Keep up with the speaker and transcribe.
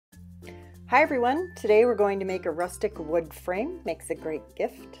Hi everyone, today we're going to make a rustic wood frame. Makes a great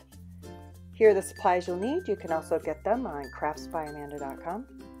gift. Here are the supplies you'll need. You can also get them on craftsbyamanda.com.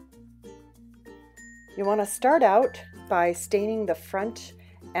 You want to start out by staining the front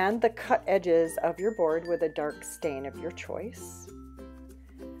and the cut edges of your board with a dark stain of your choice.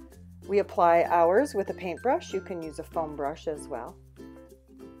 We apply ours with a paintbrush. You can use a foam brush as well.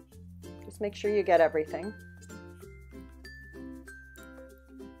 Just make sure you get everything.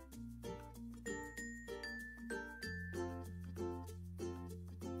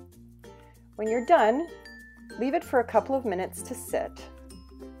 When you're done, leave it for a couple of minutes to sit.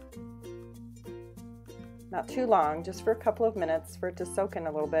 Not too long, just for a couple of minutes for it to soak in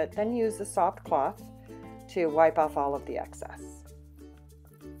a little bit. Then use a soft cloth to wipe off all of the excess.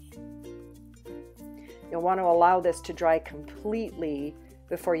 You'll want to allow this to dry completely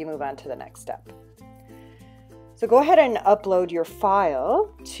before you move on to the next step. So go ahead and upload your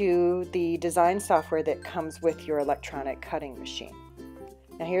file to the design software that comes with your electronic cutting machine.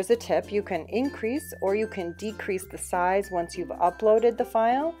 Now here's a tip, you can increase or you can decrease the size once you've uploaded the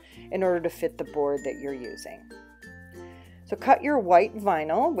file in order to fit the board that you're using. So cut your white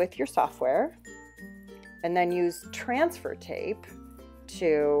vinyl with your software and then use transfer tape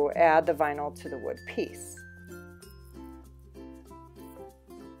to add the vinyl to the wood piece.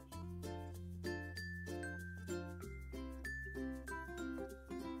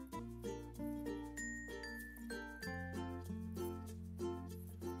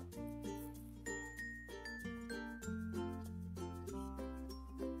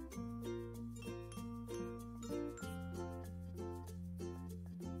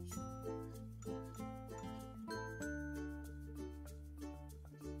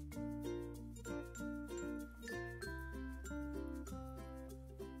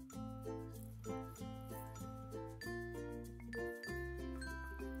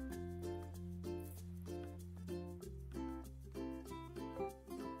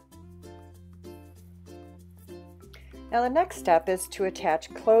 Now the next step is to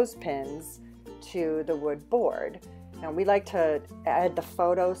attach clothespins to the wood board. Now we like to add the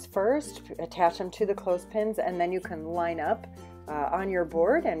photos first, attach them to the clothespins, and then you can line up on your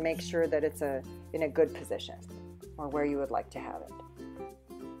board and make sure that it's in a good position or where you would like to have it.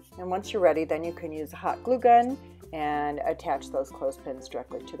 And once you're ready, then you can use a hot glue gun and attach those clothespins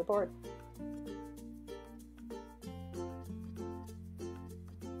directly to the board.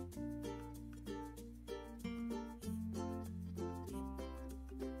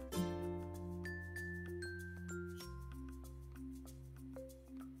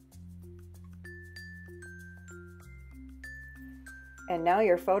 And now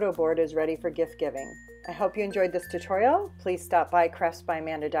your photo board is ready for gift giving. I hope you enjoyed this tutorial. Please stop by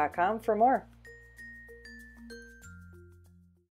craftsbyamanda.com for more.